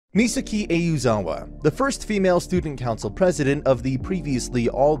Misaki Ayuzawa, the first female student council president of the previously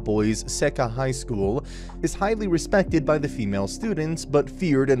all-boys Seika High School, is highly respected by the female students but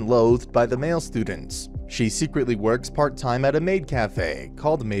feared and loathed by the male students. She secretly works part-time at a maid cafe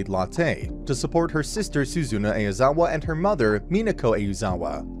called Maid Latte to support her sister Suzuna Ayuzawa and her mother Minako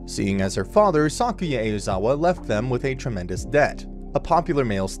Ayuzawa, seeing as her father Sakuya Ayuzawa left them with a tremendous debt. A popular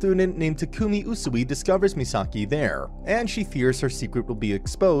male student named Takumi Usui discovers Misaki there, and she fears her secret will be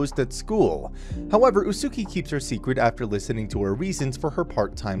exposed at school. However, Usuki keeps her secret after listening to her reasons for her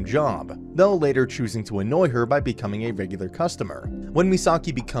part-time job, though later choosing to annoy her by becoming a regular customer. When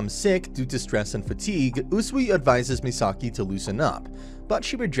Misaki becomes sick due to stress and fatigue, Usui advises Misaki to loosen up, but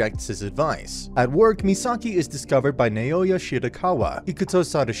she rejects his advice. At work, Misaki is discovered by Naoya Shirakawa, Ikuto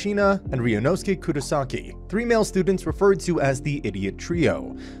Sadashina, and Ryunosuke Kurosaki, three male students referred to as the Idiot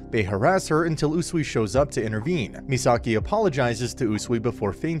Trio. They harass her until Usui shows up to intervene. Misaki apologizes to Usui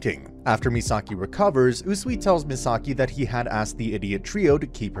before fainting. After Misaki recovers, Usui tells Misaki that he had asked the Idiot Trio to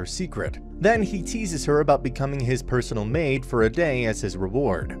keep her secret. Then he teases her about becoming his personal maid for a day as his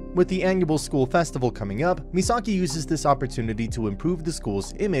reward. With the annual school festival coming up, Misaki uses this opportunity to improve the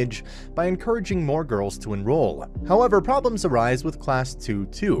school's image by encouraging more girls to enroll. However, problems arise with Class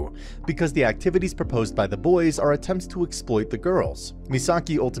 2-2, because the activities proposed by the boys are attempts to exploit the girls.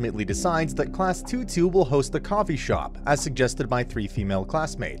 Misaki ultimately decides that Class 2-2 will host a coffee shop, as suggested by three female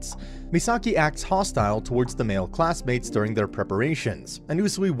classmates. Misaki acts hostile towards the male classmates during their preparations, and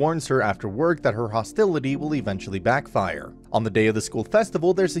Usui warns her after work that her hostility will eventually backfire. On the day of the school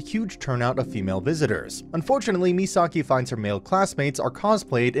festival, there's a huge turnout of female visitors. Unfortunately, Misaki finds her male classmates are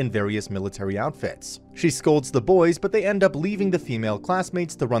cosplayed in various military outfits. She scolds the boys, but they end up leaving the female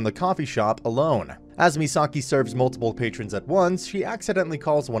classmates to run the coffee shop alone. As Misaki serves multiple patrons at once, she accidentally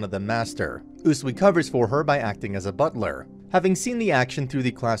calls one of them master. Usui covers for her by acting as a butler. Having seen the action through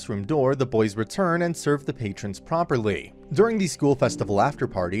the classroom door, the boys return and serve the patrons properly. During the school festival after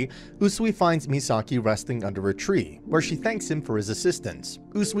party, Usui finds Misaki resting under a tree, where she thanks him for his assistance.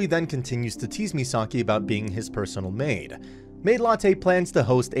 Usui then continues to tease Misaki about being his personal maid. Maid Latte plans to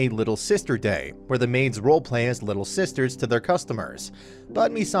host a Little Sister Day, where the maids roleplay as little sisters to their customers,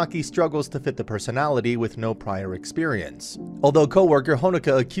 but Misaki struggles to fit the personality with no prior experience. Although co-worker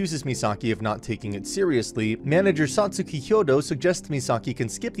Honoka accuses Misaki of not taking it seriously, manager Satsuki Hyodo suggests Misaki can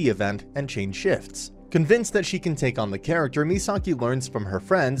skip the event and change shifts. Convinced that she can take on the character, Misaki learns from her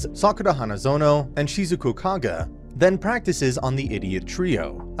friends Sakura Hanazono and Shizuko Kaga, then practices on the Idiot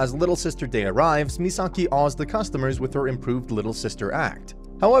Trio. As Little Sister Day arrives, Misaki awes the customers with her improved Little Sister act.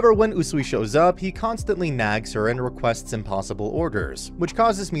 However, when Usui shows up, he constantly nags her and requests impossible orders, which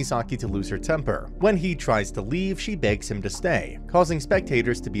causes Misaki to lose her temper. When he tries to leave, she begs him to stay, causing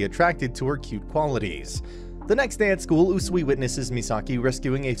spectators to be attracted to her cute qualities. The next day at school, Usui witnesses Misaki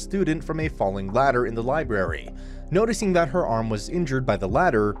rescuing a student from a falling ladder in the library. Noticing that her arm was injured by the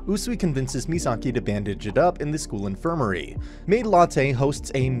ladder, Usui convinces Misaki to bandage it up in the school infirmary. Maid Latte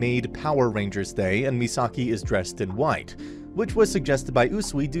hosts a Maid Power Rangers Day and Misaki is dressed in white, which was suggested by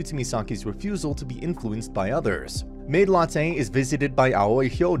Usui due to Misaki's refusal to be influenced by others. Maid Latte is visited by Aoi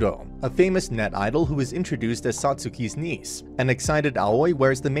Hyodo, a famous net idol who is introduced as Satsuki's niece. An excited Aoi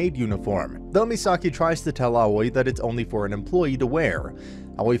wears the maid uniform, though Misaki tries to tell Aoi that it's only for an employee to wear.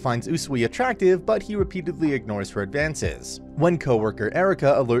 Aoi finds Usui attractive, but he repeatedly ignores her advances. When co-worker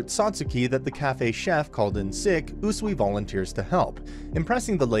Erika alerts Satsuki that the cafe chef called in sick, Usui volunteers to help,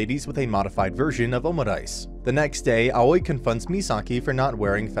 impressing the ladies with a modified version of omurice. The next day, Aoi confronts Misaki for not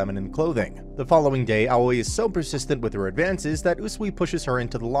wearing feminine clothing. The following day, Aoi is so persistent with her advances that Usui pushes her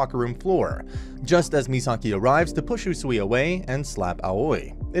into the locker room floor, just as Misaki arrives to push Usui away and slap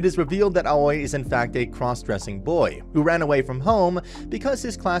Aoi. It is revealed that Aoi is in fact a cross-dressing boy who ran away from home because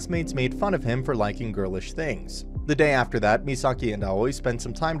his classmates made fun of him for liking girlish things. The day after that, Misaki and Aoi spend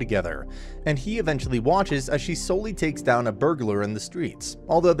some time together, and he eventually watches as she solely takes down a burglar in the streets.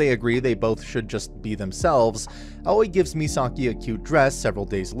 Although they agree they both should just be themselves, Aoi gives Misaki a cute dress several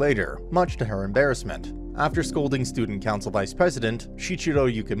days later, much to her embarrassment. After scolding Student Council Vice President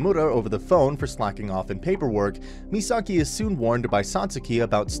Shichiro Yukimura over the phone for slacking off in paperwork, Misaki is soon warned by Satsuki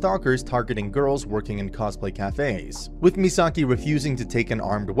about stalkers targeting girls working in cosplay cafes. With Misaki refusing to take an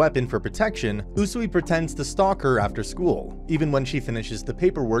armed weapon for protection, Usui pretends to stalk her after school. Even when she finishes the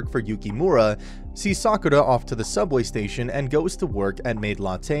paperwork for Yukimura, sees Sakura off to the subway station and goes to work at Maid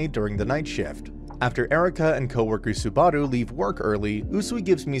Latte during the night shift. After Erika and co-worker Subaru leave work early, Usui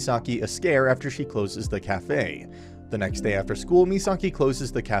gives Misaki a scare after she closes the cafe. The next day after school, Misaki closes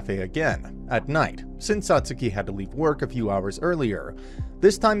the cafe again, at night, since Satsuki had to leave work a few hours earlier.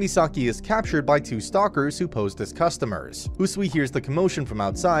 This time Misaki is captured by two stalkers who posed as customers. Usui hears the commotion from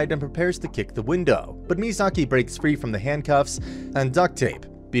outside and prepares to kick the window, but Misaki breaks free from the handcuffs and duct tape,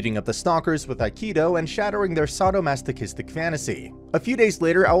 beating up the stalkers with Aikido and shattering their sadomasochistic fantasy. A few days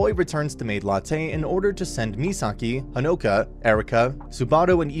later, Aoi returns to Maid Latte in order to send Misaki, Hanoka, Erika,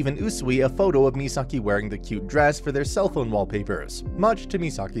 Subaru, and even Usui a photo of Misaki wearing the cute dress for their cell phone wallpapers, much to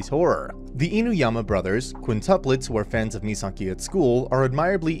Misaki's horror. The Inuyama brothers, quintuplets who are fans of Misaki at school, are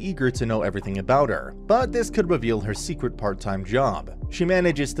admirably eager to know everything about her, but this could reveal her secret part-time job. She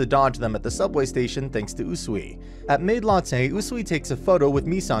manages to dodge them at the subway station thanks to Usui. At Maid Latte, Usui takes a photo with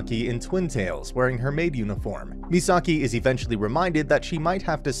Misaki in twin tails, wearing her maid uniform. Misaki is eventually reminded that she might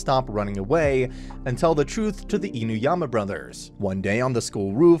have to stop running away and tell the truth to the Inuyama brothers. One day on the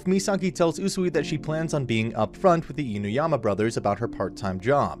school roof, Misaki tells Usui that she plans on being upfront with the Inuyama brothers about her part-time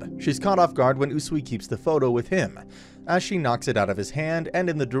job. She's caught off guard when Usui keeps the photo with him, as she knocks it out of his hand and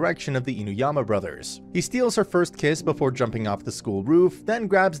in the direction of the Inuyama brothers. He steals her first kiss before jumping off the school roof, then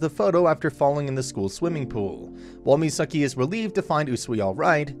grabs the photo after falling in the school swimming pool. While Misaki is relieved to find Usui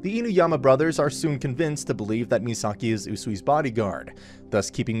alright, the Inuyama brothers are soon convinced to believe that Misaki is Usui's bodyguard,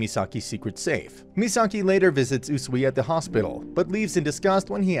 thus keeping Misaki's secret safe. Misaki later visits Usui at the hospital, but leaves in disgust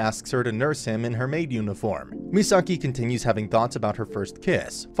when he asks her to nurse him in her maid uniform. Misaki continues having thoughts about her first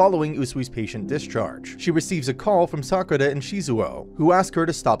kiss, following Usui's patient discharge. She receives a call from Sakura and Shizuo, who ask her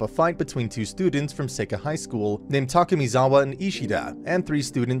to stop a fight between two students from Seika High School named Takemizawa and Ishida, and three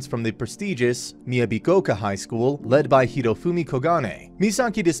students from the prestigious Miyabikoka High School, led by Hirofumi Kogane.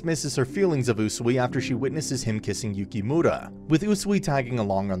 Misaki dismisses her feelings of Usui after she witnesses him kissing Yukimura. With Usui tagging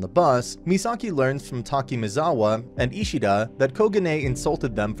along on the bus, Misaki learns from Takemizawa and Ishida that Kogane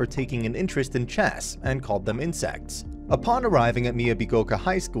insulted them for taking an interest in chess and called them insects. Upon arriving at Miyabikoka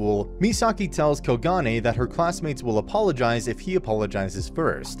High School, Misaki tells Kogane that her classmates will apologize if he apologizes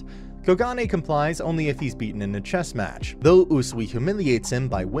first. Kogane complies only if he's beaten in a chess match, though Usui humiliates him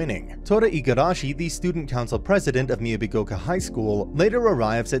by winning. Tora Igarashi, the student council president of Miyabikoka High School, later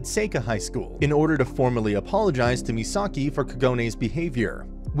arrives at Seika High School in order to formally apologize to Misaki for Kogane's behavior.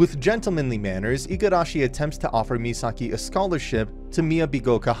 With gentlemanly manners, Igarashi attempts to offer Misaki a scholarship to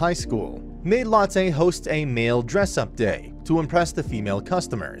Miyabikoka High School. Maid Latte hosts a male dress-up day to impress the female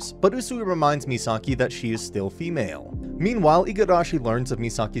customers, but Usui reminds Misaki that she is still female. Meanwhile, Igarashi learns of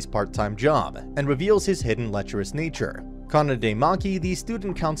Misaki's part-time job and reveals his hidden lecherous nature. Kanade Maki, the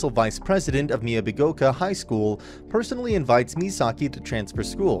student council vice president of Miyabikoka High School, personally invites Misaki to transfer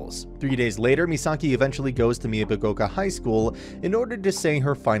schools. 3 days later, Misaki eventually goes to Miyabikoka High School in order to say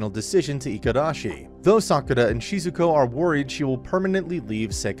her final decision to Igarashi, though Sakura and Shizuko are worried she will permanently leave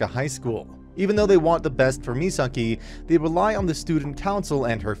Seika High School. Even though they want the best for Misaki, they rely on the student council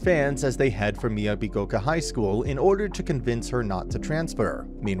and her fans as they head for Miyabikoka High School in order to convince her not to transfer.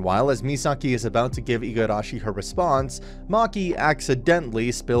 Meanwhile, as Misaki is about to give Igarashi her response, Maki accidentally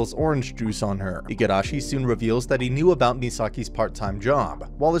spills orange juice on her. Igarashi soon reveals that he knew about Misaki's part-time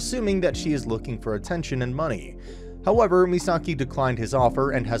job, while assuming that she is looking for attention and money. However, Misaki declined his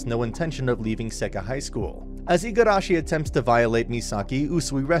offer and has no intention of leaving Seika High School. As Igarashi attempts to violate Misaki,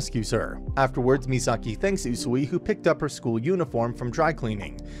 Usui rescues her. Afterwards, Misaki thanks Usui, who picked up her school uniform from dry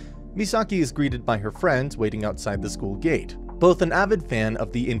cleaning. Misaki is greeted by her friends waiting outside the school gate. Both an avid fan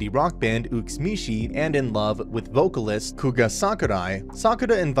of the indie rock band Ux Mishi and in love with vocalist Kuga Sakurai,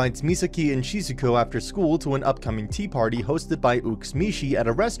 Sakura invites Misaki and Shizuko after school to an upcoming tea party hosted by Ux Mishi at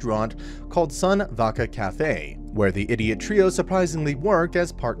a restaurant called Sun Vaka Cafe, where the idiot trio surprisingly work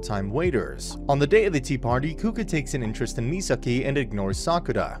as part-time waiters. On the day of the tea party, Kuga takes an interest in Misaki and ignores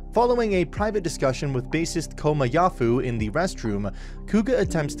Sakura. Following a private discussion with bassist Koma Yafu in the restroom, Kuga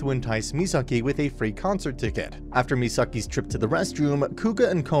attempts to entice Misaki with a free concert ticket. After Misaki's trip to the restroom,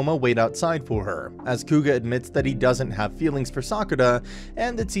 Kuga and Koma wait outside for her, as Kuga admits that he doesn't have feelings for Sakura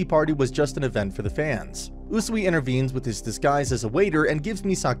and the tea party was just an event for the fans. Usui intervenes with his disguise as a waiter and gives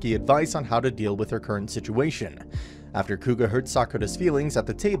Misaki advice on how to deal with her current situation. After Kuga hurts Sakura's feelings at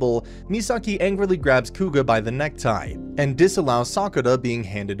the table, Misaki angrily grabs Kuga by the necktie and disallows Sakura being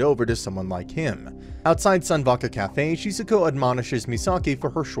handed over to someone like him. Outside Sunvaka Cafe, Shizuko admonishes Misaki for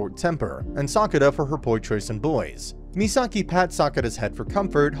her short temper and Sakura for her poor choice in boys. Misaki pats Sakura's head for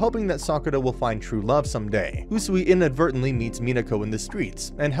comfort, hoping that Sakura will find true love someday. Usui inadvertently meets Minako in the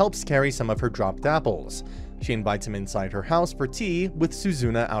streets and helps carry some of her dropped apples. She invites him inside her house for tea, with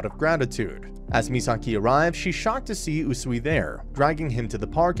Suzuna out of gratitude. As Misaki arrives, she's shocked to see Usui there, dragging him to the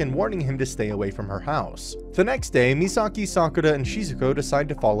park and warning him to stay away from her house. The next day, Misaki, Sakura, and Shizuko decide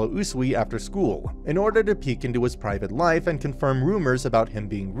to follow Usui after school, in order to peek into his private life and confirm rumors about him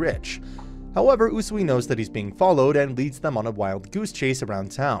being rich. However, Usui knows that he's being followed and leads them on a wild goose chase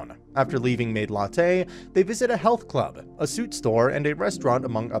around town. After leaving Maid Latte, they visit a health club, a suit store, and a restaurant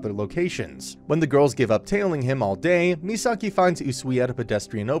among other locations. When the girls give up tailing him all day, Misaki finds Usui at a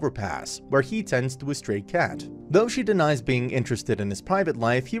pedestrian overpass, where he tends to a stray cat. Though she denies being interested in his private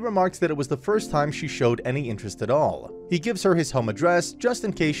life, he remarks that it was the first time she showed any interest at all. He gives her his home address just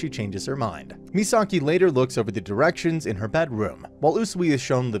in case she changes her mind. Misaki later looks over the directions in her bedroom, while Usui is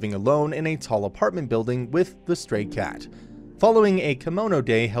shown living alone in a tall apartment building with the stray cat. Following a kimono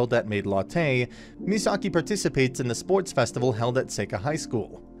day held at Maid Latte, Misaki participates in the sports festival held at Seika High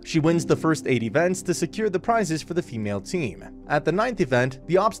School. She wins the first 8 events to secure the prizes for the female team. At the 9th event,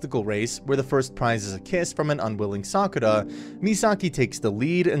 the obstacle race, where the first prize is a kiss from an unwilling Sakura, Misaki takes the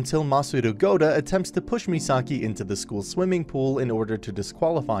lead until Masuru Goda attempts to push Misaki into the school swimming pool in order to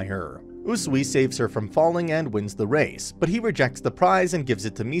disqualify her. Usui saves her from falling and wins the race, but he rejects the prize and gives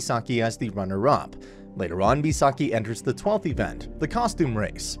it to Misaki as the runner-up. Later on, Misaki enters the 12th event, the costume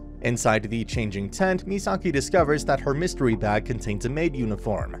race. Inside the changing tent, Misaki discovers that her mystery bag contains a maid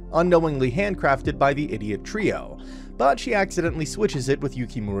uniform, unknowingly handcrafted by the idiot trio, but she accidentally switches it with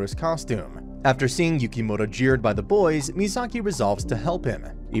Yukimura's costume. After seeing Yukimura jeered by the boys, Misaki resolves to help him,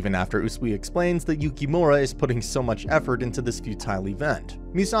 even after Usui explains that Yukimura is putting so much effort into this futile event.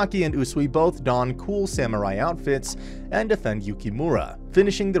 Misaki and Usui both don cool samurai outfits and defend Yukimura,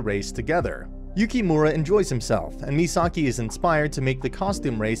 finishing the race together. Yukimura enjoys himself, and Misaki is inspired to make the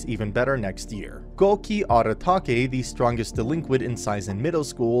costume race even better next year. Goki Aratake, the strongest delinquent in Saizen Middle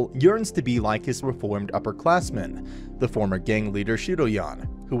School, yearns to be like his reformed upperclassman, the former gang leader Shiroyan,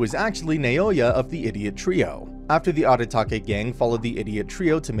 who was actually Naoya of the idiot trio. After the Aratake gang followed the idiot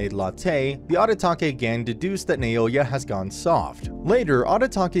trio to Maid Latte, the Aratake gang deduced that Naoya has gone soft. Later,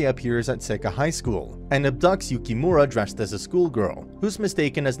 Aratake appears at Seika High School and abducts Yukimura dressed as a schoolgirl, who's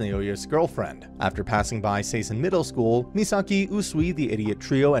mistaken as Naoya's girlfriend. After passing by Seizen Middle School, Misaki, Usui, the idiot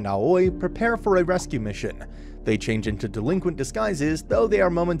trio, and Aoi prepare for a rescue mission. They change into delinquent disguises, though they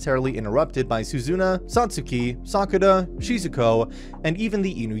are momentarily interrupted by Suzuna, Satsuki, Sakura, Shizuko, and even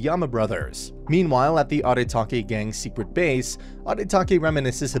the Inuyama brothers. Meanwhile, at the Aratake gang's secret base, Aratake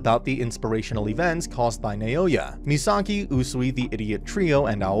reminisces about the inspirational events caused by Naoya. Misaki, Usui, the idiot trio,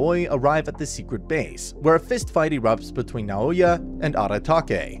 and Aoi arrive at the secret base, where a fistfight erupts between Naoya and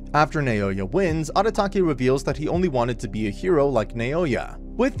Aratake. After Naoya wins, Aratake reveals that he only wanted to be a hero like Naoya.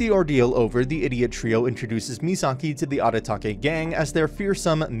 With the ordeal over, the idiot trio introduces Misaki to the Aratake gang as their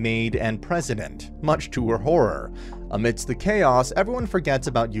fearsome maid and president, much to her horror. Amidst the chaos, everyone forgets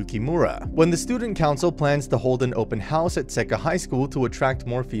about Yukimura. When the student council plans to hold an open house at Seika High School to attract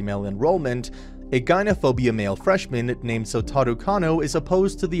more female enrollment, a gynophobia male freshman named Sotaru Kano is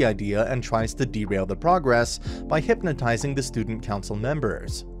opposed to the idea and tries to derail the progress by hypnotizing the student council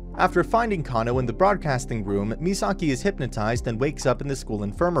members. After finding Kano in the broadcasting room, Misaki is hypnotized and wakes up in the school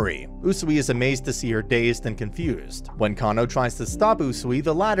infirmary. Usui is amazed to see her dazed and confused. When Kano tries to stop Usui,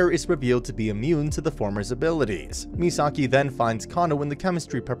 the latter is revealed to be immune to the former's abilities. Misaki then finds Kano in the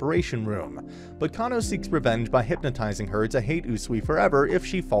chemistry preparation room, but Kano seeks revenge by hypnotizing her to hate Usui forever if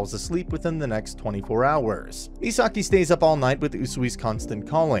she falls asleep within the next 24 hours. Misaki stays up all night with Usui's constant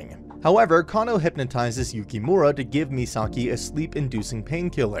calling. However, Kano hypnotizes Yukimura to give Misaki a sleep-inducing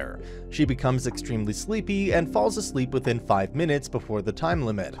painkiller. She becomes extremely sleepy and falls asleep within 5 minutes before the time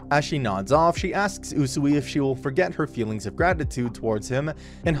limit. As she nods off, she asks Usui if she will forget her feelings of gratitude towards him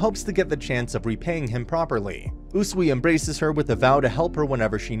and hopes to get the chance of repaying him properly. Usui embraces her with a vow to help her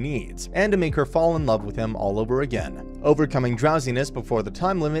whenever she needs, and to make her fall in love with him all over again. Overcoming drowsiness before the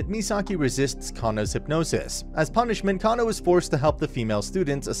time limit, Misaki resists Kano's hypnosis. As punishment, Kano is forced to help the female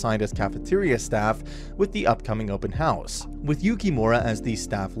students assigned as cafeteria staff with the upcoming open house. With Yukimura as the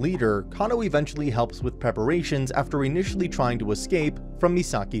staff leader, Kano eventually helps with preparations after initially trying to escape from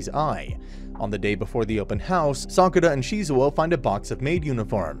Misaki's eye. On the day before the open house, Sakura and Shizuo find a box of maid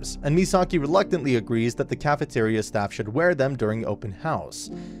uniforms, and Misaki reluctantly agrees that the cafeteria staff should wear them during open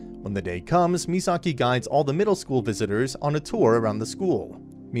house. When the day comes, Misaki guides all the middle school visitors on a tour around the school.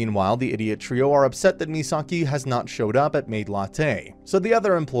 Meanwhile, the idiot trio are upset that Misaki has not showed up at Maid Latte, so the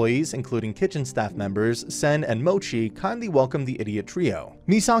other employees, including kitchen staff members Sen and Mochi, kindly welcome the idiot trio.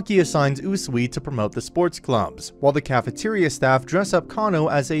 Misaki assigns Usui to promote the sports clubs, while the cafeteria staff dress up Kano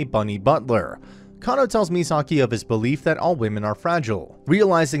as a bunny butler. Kano tells Misaki of his belief that all women are fragile.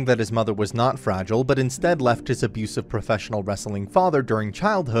 Realizing that his mother was not fragile but instead left his abusive professional wrestling father during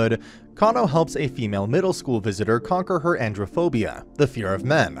childhood, Kano helps a female middle school visitor conquer her androphobia, the fear of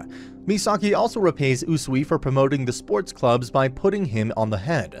men. Misaki also repays Usui for promoting the sports clubs by putting him on the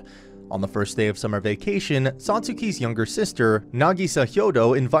head. On the first day of summer vacation, Satsuki's younger sister, Nagisa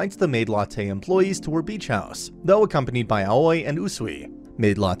Hyodo, invites the Maid Latte employees to her beach house, though accompanied by Aoi and Usui.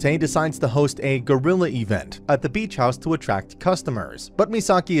 Maid Latte decides to host a guerrilla event at the beach house to attract customers, but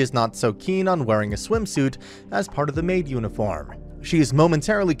Misaki is not so keen on wearing a swimsuit as part of the maid uniform. She is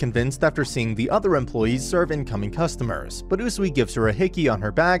momentarily convinced after seeing the other employees serve incoming customers, but Usui gives her a hickey on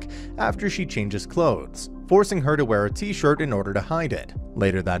her back after she changes clothes, forcing her to wear a t-shirt in order to hide it.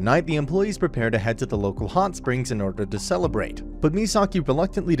 Later that night, the employees prepare to head to the local hot springs in order to celebrate, but Misaki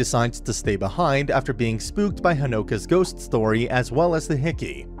reluctantly decides to stay behind after being spooked by Hanoka's ghost story as well as the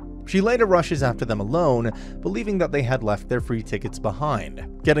hickey. She later rushes after them alone, believing that they had left their free tickets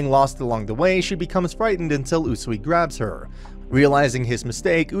behind. Getting lost along the way, she becomes frightened until Usui grabs her. Realizing his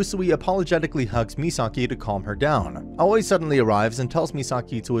mistake, Usui apologetically hugs Misaki to calm her down. Aoi suddenly arrives and tells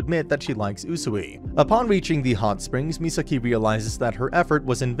Misaki to admit that she likes Usui. Upon reaching the hot springs, Misaki realizes that her effort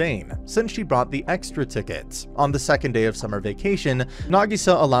was in vain, since she brought the extra tickets. On the second day of summer vacation,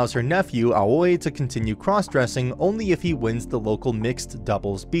 Nagisa allows her nephew, Aoi, to continue cross-dressing only if he wins the local mixed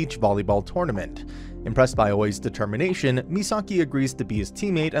doubles beach volleyball tournament. Impressed by Aoi's determination, Misaki agrees to be his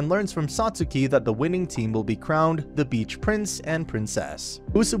teammate and learns from Satsuki that the winning team will be crowned the Beach Prince and Princess.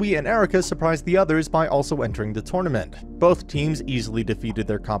 Usui and Erika surprise the others by also entering the tournament. Both teams easily defeated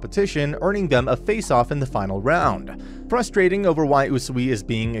their competition, earning them a face-off in the final round. Frustrating over why Usui is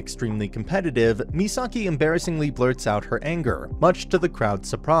being extremely competitive, Misaki embarrassingly blurts out her anger, much to the crowd's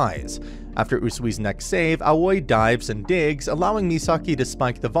surprise. After Usui's next save, Aoi dives and digs, allowing Misaki to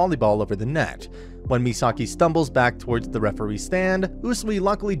spike the volleyball over the net. When Misaki stumbles back towards the referee's stand, Usui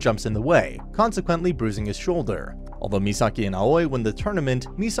luckily jumps in the way, consequently bruising his shoulder. Although Misaki and Aoi win the tournament,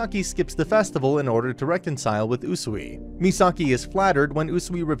 Misaki skips the festival in order to reconcile with Usui. Misaki is flattered when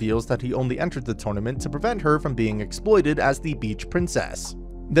Usui reveals that he only entered the tournament to prevent her from being exploited as the Beach Princess.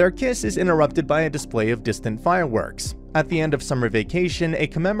 Their kiss is interrupted by a display of distant fireworks. At the end of summer vacation, a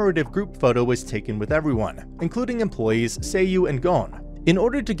commemorative group photo is taken with everyone, including employees Seiyu and Gon. In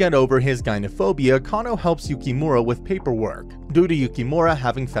order to get over his gynophobia, Kano helps Yukimura with paperwork, due to Yukimura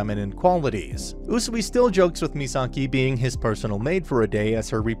having feminine qualities. Usui still jokes with Misaki being his personal maid for a day as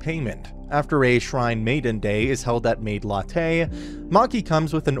her repayment. After a Shrine Maiden Day is held at Maid Latte, Maki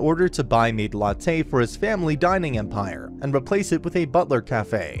comes with an order to buy Maid Latte for his family dining empire and replace it with a butler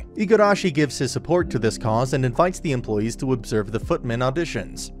cafe. Igarashi gives his support to this cause and invites the employees to observe the footman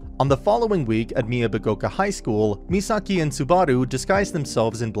auditions. On the following week at Miyabigoka High School, Misaki and Subaru disguise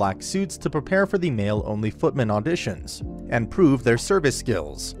themselves in black suits to prepare for the male-only footman auditions and prove their service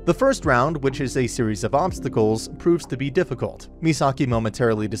skills. The first round, which is a series of obstacles, proves to be difficult. Misaki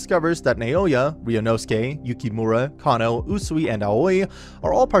momentarily discovers that Naoya, Ryunosuke, Yukimura, Kano, Usui, and Aoi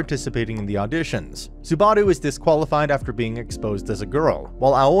are all participating in the auditions. Subaru is disqualified after being exposed as a girl,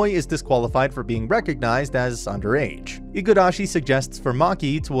 while Aoi is disqualified for being recognized as underage. Igarashi suggests for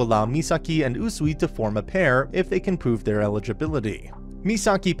Maki to allow Misaki and Usui to form a pair if they can prove their eligibility.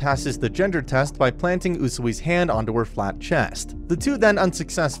 Misaki passes the gender test by planting Usui's hand onto her flat chest. The two then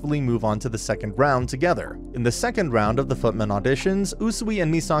unsuccessfully move on to the second round together. In the second round of the footman auditions, Usui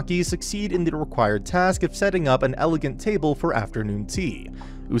and Misaki succeed in the required task of setting up an elegant table for afternoon tea.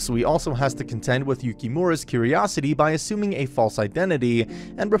 Usui also has to contend with Yukimura's curiosity by assuming a false identity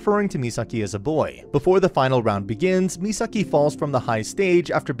and referring to Misaki as a boy. Before the final round begins, Misaki falls from the high stage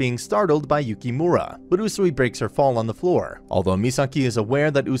after being startled by Yukimura, but Usui breaks her fall on the floor. Although Misaki is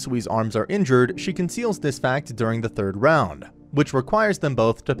aware that Usui's arms are injured, she conceals this fact during the third round, which requires them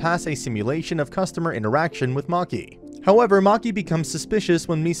both to pass a simulation of customer interaction with Maki. However, Maki becomes suspicious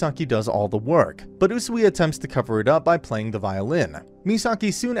when Misaki does all the work, but Usui attempts to cover it up by playing the violin.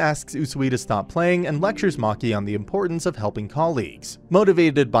 Misaki soon asks Usui to stop playing and lectures Maki on the importance of helping colleagues.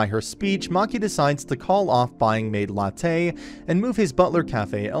 Motivated by her speech, Maki decides to call off buying Maid Latte and move his butler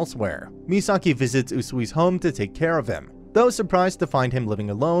cafe elsewhere. Misaki visits Usui's home to take care of him, though surprised to find him living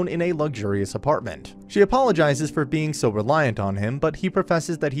alone in a luxurious apartment. She apologizes for being so reliant on him, but he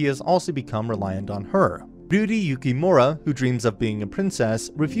professes that he has also become reliant on her. Ruri Yukimura, who dreams of being a princess,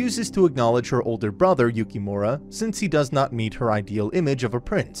 refuses to acknowledge her older brother Yukimura since he does not meet her ideal image of a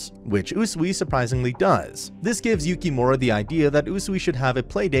prince, which Usui surprisingly does. This gives Yukimura the idea that Usui should have a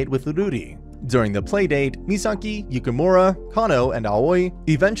playdate with Ruri. During the playdate, Misaki, Yukimura, Kano, and Aoi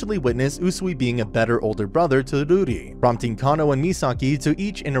eventually witness Usui being a better older brother to Ruri, prompting Kano and Misaki to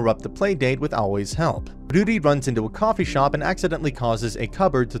each interrupt the playdate with Aoi's help. Ruri runs into a coffee shop and accidentally causes a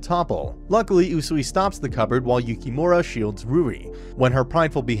cupboard to topple. Luckily, Usui stops the cupboard while Yukimura shields Ruri. When her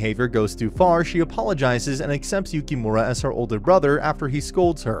prideful behavior goes too far, she apologizes and accepts Yukimura as her older brother after he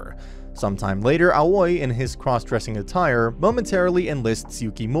scolds her. Sometime later, Aoi, in his cross-dressing attire, momentarily enlists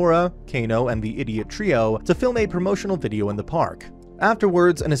Yukimura, Kano, and the idiot trio to film a promotional video in the park.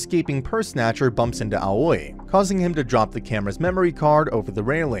 Afterwards, an escaping purse snatcher bumps into Aoi, causing him to drop the camera's memory card over the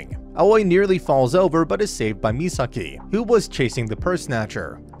railing. Aoi nearly falls over but is saved by Misaki, who was chasing the purse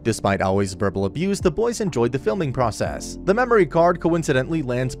snatcher. Despite Aoi's verbal abuse, the boys enjoyed the filming process. The memory card coincidentally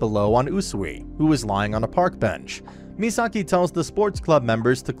lands below on Usui, who is lying on a park bench. Misaki tells the sports club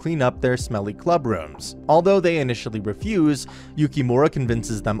members to clean up their smelly club rooms. Although they initially refuse, Yukimura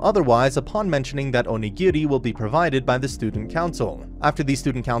convinces them otherwise upon mentioning that onigiri will be provided by the student council. After the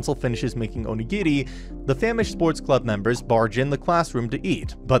student council finishes making onigiri, the famished sports club members barge in the classroom to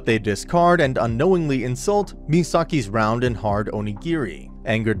eat, but they discard and unknowingly insult Misaki's round and hard onigiri.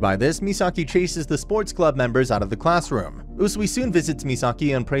 Angered by this, Misaki chases the sports club members out of the classroom. Usui soon visits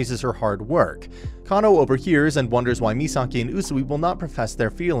Misaki and praises her hard work. Kano overhears and wonders why Misaki and Usui will not profess their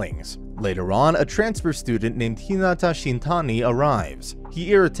feelings. Later on, a transfer student named Hinata Shintani arrives.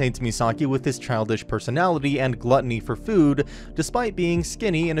 He irritates Misaki with his childish personality and gluttony for food, despite being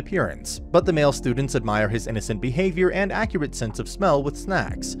skinny in appearance, but the male students admire his innocent behavior and accurate sense of smell with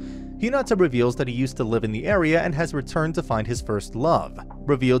snacks. Hinata reveals that he used to live in the area and has returned to find his first love,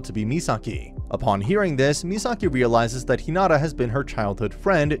 revealed to be Misaki. Upon hearing this, Misaki realizes that Hinata has been her childhood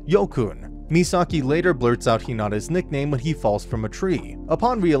friend, Yokun. Misaki later blurts out Hinata's nickname when he falls from a tree.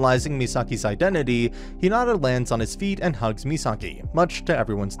 Upon realizing Misaki's identity, Hinata lands on his feet and hugs Misaki, much to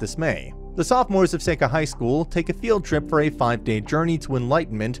everyone's dismay. The sophomores of Seika High School take a field trip for a 5-day journey to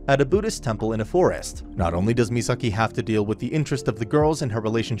enlightenment at a Buddhist temple in a forest. Not only does Misaki have to deal with the interest of the girls and her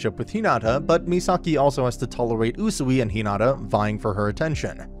relationship with Hinata, but Misaki also has to tolerate Usui and Hinata vying for her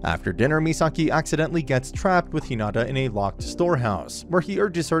attention. After dinner, Misaki accidentally gets trapped with Hinata in a locked storehouse, where he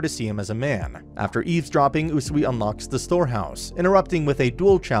urges her to see him as a man. After eavesdropping, Usui unlocks the storehouse, interrupting with a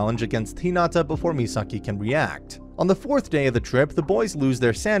duel challenge against Hinata before Misaki can react. On the 4th day of the trip, the boys lose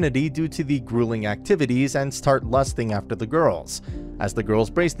their sanity due to the grueling activities and start lusting after the girls. As the girls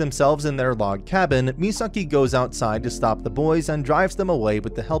brace themselves in their log cabin, Misaki goes outside to stop the boys and drives them away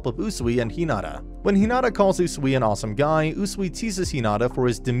with the help of Usui and Hinata. When Hinata calls Usui an awesome guy, Usui teases Hinata for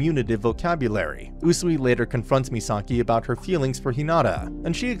his diminutive vocabulary. Usui later confronts Misaki about her feelings for Hinata,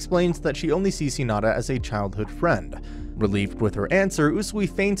 and she explains that she only sees Hinata as a childhood friend. Relieved with her answer, Usui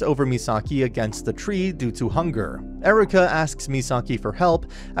faints over Misaki against the tree due to hunger. Erika asks Misaki for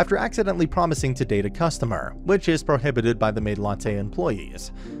help after accidentally promising to date a customer, which is prohibited by the Maid Latte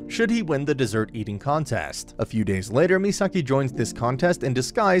employees, should he win the dessert eating contest. A few days later, Misaki joins this contest in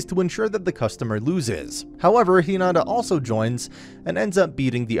disguise to ensure that the customer loses. However, Hinata also joins and ends up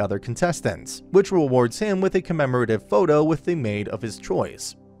beating the other contestants, which rewards him with a commemorative photo with the maid of his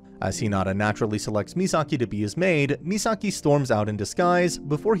choice. As Hinata naturally selects Misaki to be his maid, Misaki storms out in disguise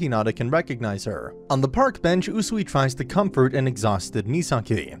before Hinata can recognize her. On the park bench, Usui tries to comfort an exhausted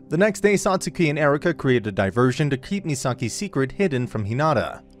Misaki. The next day, Satsuki and Erika create a diversion to keep Misaki's secret hidden from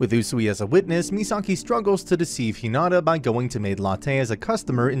Hinata. With Usui as a witness, Misaki struggles to deceive Hinata by going to Maid Latte as a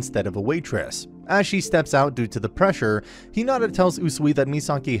customer instead of a waitress. As she steps out due to the pressure, Hinata tells Usui that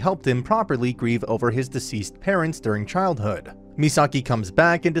Misaki helped him properly grieve over his deceased parents during childhood. Misaki comes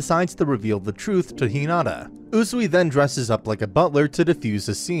back and decides to reveal the truth to Hinata. Usui then dresses up like a butler to defuse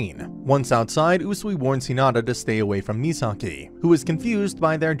the scene. Once outside, Usui warns Hinata to stay away from Misaki, who is confused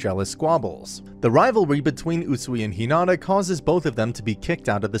by their jealous squabbles. The rivalry between Usui and Hinata causes both of them to be kicked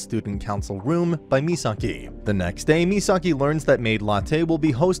out of the student council room by Misaki. The next day, Misaki learns that Maid Latte will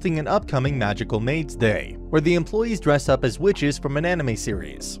be hosting an upcoming Magical Maids Day, where the employees dress up as witches from an anime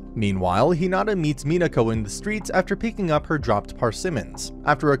series. Meanwhile, Hinata meets Minako in the streets after picking up her dropped persimmons.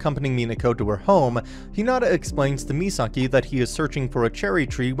 After accompanying Minako to her home, Hinata explains to Misaki that he is searching for a cherry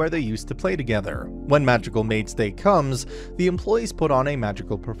tree where they used to play together. When Magical Maids Day comes, the employees put on a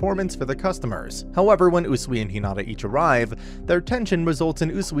magical performance for the customers. However, when Usui and Hinata each arrive, their tension results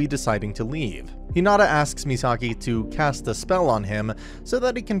in Usui deciding to leave. Hinata asks Misaki to cast a spell on him so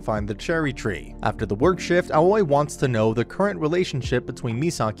that he can find the cherry tree. After the work shift, Aoi wants to know the current relationship between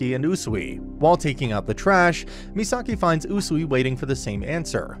Misaki and Usui. While taking out the trash, Misaki finds Usui waiting for the same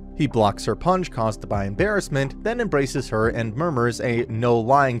answer. He blocks her punch caused by embarrassment, then embraces her and murmurs a no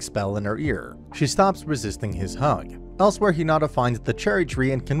lying spell in her ear. She stops resisting his hug. Elsewhere, Hinata finds the cherry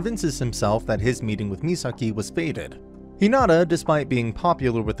tree and convinces himself that his meeting with Misaki was fated. Hinata, despite being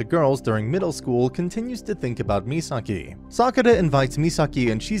popular with the girls during middle school, continues to think about Misaki. Sakura invites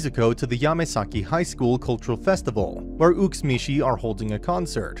Misaki and Shizuko to the Yamesaki High School Cultural Festival, where Uksmishi are holding a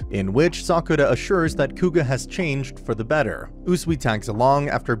concert, in which Sakura assures that Kuga has changed for the better. Usui tags along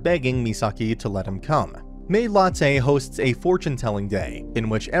after begging Misaki to let him come. Maid Latte hosts a fortune-telling day, in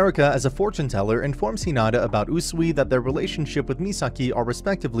which Erika, as a fortune-teller, informs Hinata about Usui that their relationship with Misaki are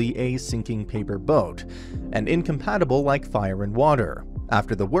respectively a sinking paper boat, and incompatible like fire and water.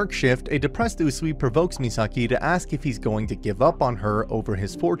 After the work shift, a depressed Usui provokes Misaki to ask if he's going to give up on her over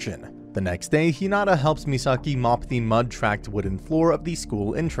his fortune. The next day, Hinata helps Misaki mop the mud-tracked wooden floor of the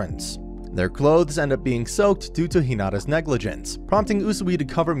school entrance. Their clothes end up being soaked due to Hinata's negligence, prompting Usui to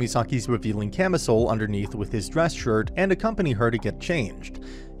cover Misaki's revealing camisole underneath with his dress shirt and accompany her to get changed.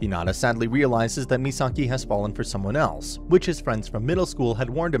 Hinata sadly realizes that Misaki has fallen for someone else, which his friends from middle school had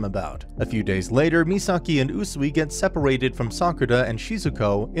warned him about. A few days later, Misaki and Usui get separated from Sakura and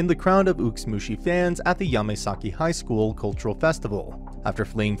Shizuko in the crowd of Uksmushi fans at the Yamesaki High School Cultural Festival. After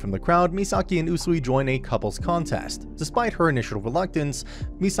fleeing from the crowd, Misaki and Usui join a couples contest. Despite her initial reluctance,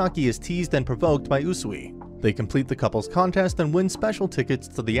 Misaki is teased and provoked by Usui. They complete the couples contest and win special tickets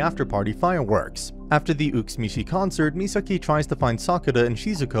to the after-party fireworks. After the Uksmishi concert, Misaki tries to find Sakura and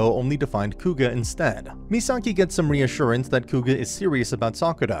Shizuko only to find Kuga instead. Misaki gets some reassurance that Kuga is serious about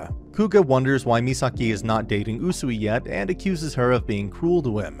Sakura. Kuga wonders why Misaki is not dating Usui yet and accuses her of being cruel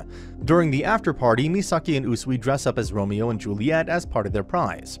to him. During the after-party, Misaki and Usui dress up as Romeo and Juliet as part of their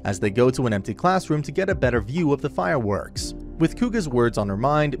prize, as they go to an empty classroom to get a better view of the fireworks. With Kuga's words on her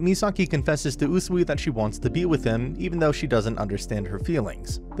mind, Misaki confesses to Usui that she wants to be with him, even though she doesn't understand her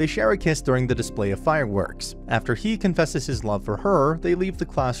feelings. They share a kiss during the display of fireworks. After he confesses his love for her, they leave the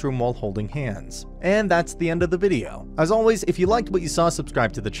classroom while holding hands. And that's the end of the video. As always, if you liked what you saw,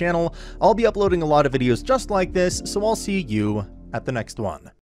 subscribe to the channel. I'll be uploading a lot of videos just like this, so I'll see you at the next one.